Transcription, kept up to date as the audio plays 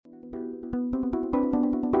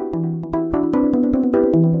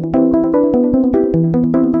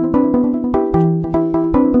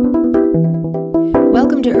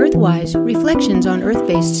Welcome to Earthwise, Reflections on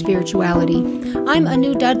Earth-Based Spirituality. I'm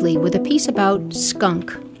Anu Dudley with a piece about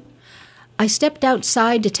skunk. I stepped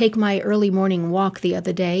outside to take my early morning walk the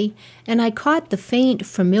other day, and I caught the faint,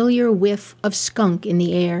 familiar whiff of skunk in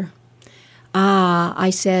the air. Ah,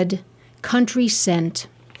 I said, country scent.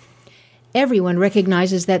 Everyone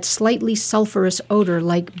recognizes that slightly sulfurous odor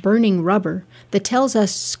like burning rubber that tells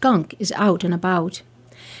us skunk is out and about.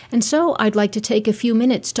 And so I'd like to take a few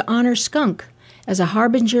minutes to honor skunk as a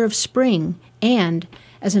harbinger of spring and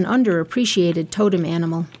as an underappreciated totem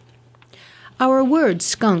animal. Our word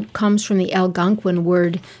skunk comes from the Algonquin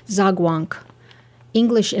word zagwank.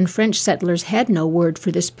 English and French settlers had no word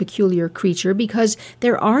for this peculiar creature because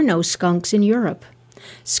there are no skunks in Europe.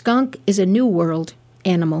 Skunk is a New World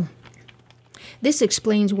animal. This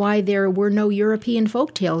explains why there were no European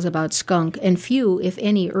folk tales about skunk and few, if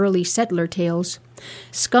any, early settler tales.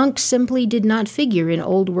 Skunk simply did not figure in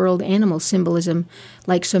Old World animal symbolism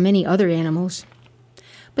like so many other animals.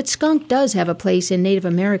 But skunk does have a place in Native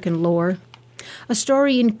American lore. A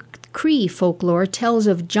story in Cree folklore tells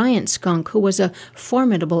of Giant Skunk, who was a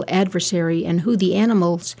formidable adversary and who the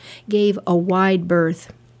animals gave a wide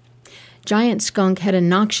berth. Giant Skunk had a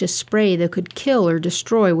noxious spray that could kill or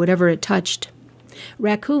destroy whatever it touched.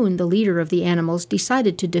 Raccoon, the leader of the animals,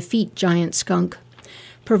 decided to defeat Giant Skunk.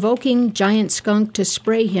 Provoking Giant Skunk to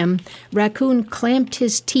spray him, Raccoon clamped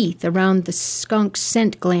his teeth around the skunk's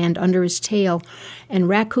scent gland under his tail, and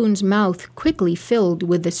Raccoon's mouth quickly filled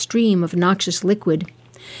with a stream of noxious liquid.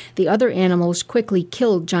 The other animals quickly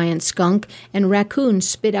killed Giant Skunk, and Raccoon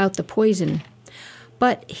spit out the poison.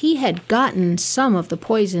 But he had gotten some of the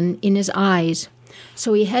poison in his eyes,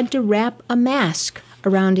 so he had to wrap a mask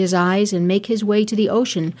around his eyes and make his way to the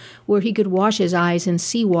ocean where he could wash his eyes in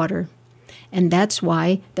seawater. And that's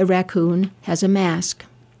why the raccoon has a mask.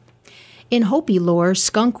 In Hopi lore,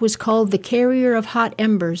 skunk was called the carrier of hot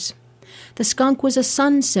embers. The skunk was a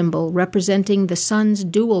sun symbol representing the sun's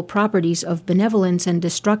dual properties of benevolence and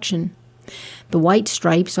destruction. The white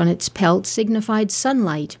stripes on its pelt signified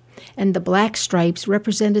sunlight, and the black stripes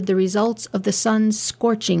represented the results of the sun's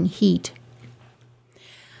scorching heat.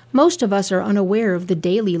 Most of us are unaware of the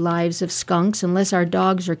daily lives of skunks unless our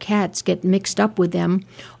dogs or cats get mixed up with them,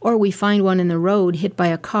 or we find one in the road hit by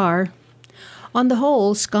a car. On the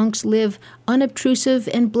whole, skunks live unobtrusive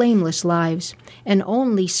and blameless lives, and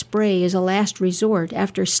only spray as a last resort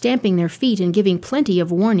after stamping their feet and giving plenty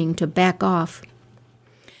of warning to back off.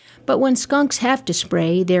 But when skunks have to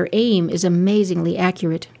spray, their aim is amazingly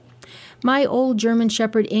accurate. My old German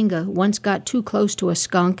Shepherd Inga once got too close to a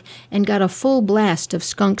skunk and got a full blast of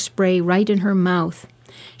skunk spray right in her mouth.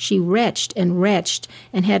 She retched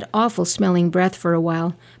and had awful-smelling breath for a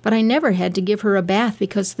while, but I never had to give her a bath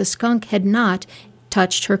because the skunk had not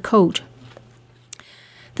touched her coat.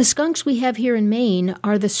 The skunks we have here in Maine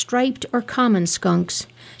are the striped or common skunks.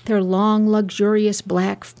 Their long, luxurious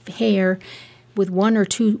black hair with one or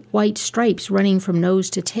two white stripes running from nose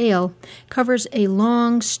to tail, covers a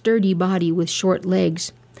long, sturdy body with short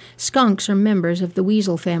legs. Skunks are members of the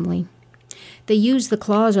weasel family. They use the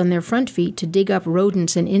claws on their front feet to dig up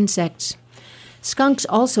rodents and insects. Skunks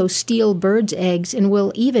also steal birds' eggs and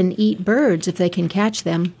will even eat birds if they can catch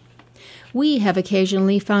them. We have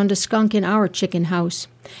occasionally found a skunk in our chicken house,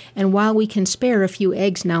 and while we can spare a few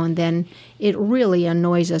eggs now and then, it really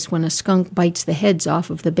annoys us when a skunk bites the heads off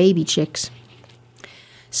of the baby chicks.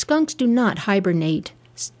 Skunks do not hibernate.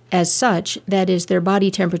 As such, that is, their body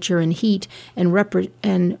temperature and heat and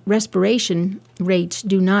respiration rates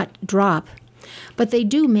do not drop. But they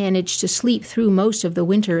do manage to sleep through most of the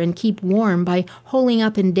winter and keep warm by holing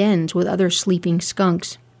up in dens with other sleeping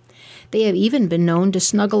skunks. They have even been known to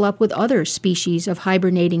snuggle up with other species of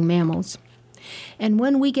hibernating mammals. And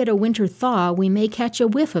when we get a winter thaw, we may catch a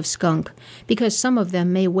whiff of skunk, because some of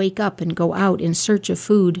them may wake up and go out in search of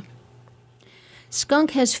food.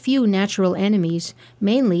 Skunk has few natural enemies,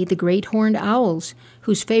 mainly the great horned owls,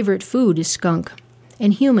 whose favorite food is skunk,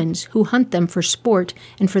 and humans who hunt them for sport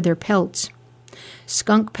and for their pelts.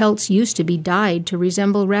 Skunk pelts used to be dyed to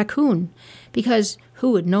resemble raccoon, because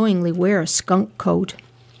who would knowingly wear a skunk coat?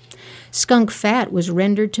 Skunk fat was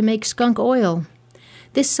rendered to make skunk oil.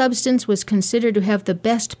 This substance was considered to have the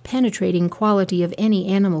best penetrating quality of any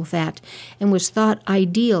animal fat and was thought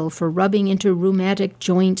ideal for rubbing into rheumatic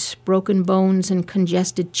joints, broken bones, and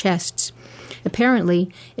congested chests.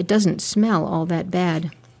 Apparently, it doesn't smell all that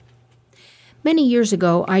bad. Many years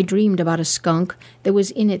ago, I dreamed about a skunk that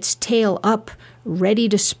was in its tail up, ready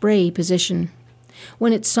to spray position.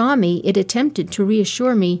 When it saw me, it attempted to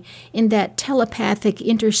reassure me in that telepathic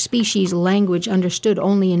interspecies language understood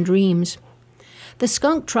only in dreams. The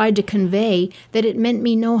skunk tried to convey that it meant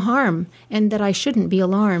me no harm and that I shouldn't be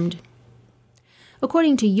alarmed.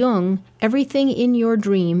 According to Jung, everything in your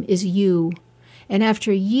dream is you. And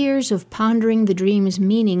after years of pondering the dream's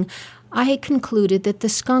meaning, I had concluded that the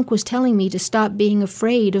skunk was telling me to stop being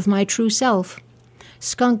afraid of my true self.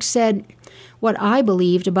 Skunk said, what I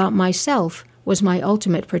believed about myself was my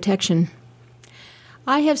ultimate protection.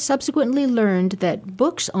 I have subsequently learned that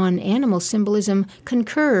books on animal symbolism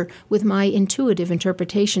concur with my intuitive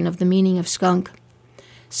interpretation of the meaning of skunk.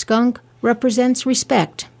 Skunk represents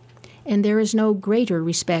respect, and there is no greater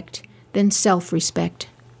respect than self-respect.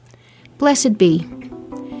 Blessed be.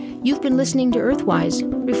 You've been listening to Earthwise,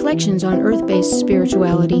 Reflections on Earth-Based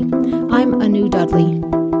Spirituality. I'm Anu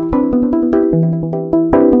Dudley.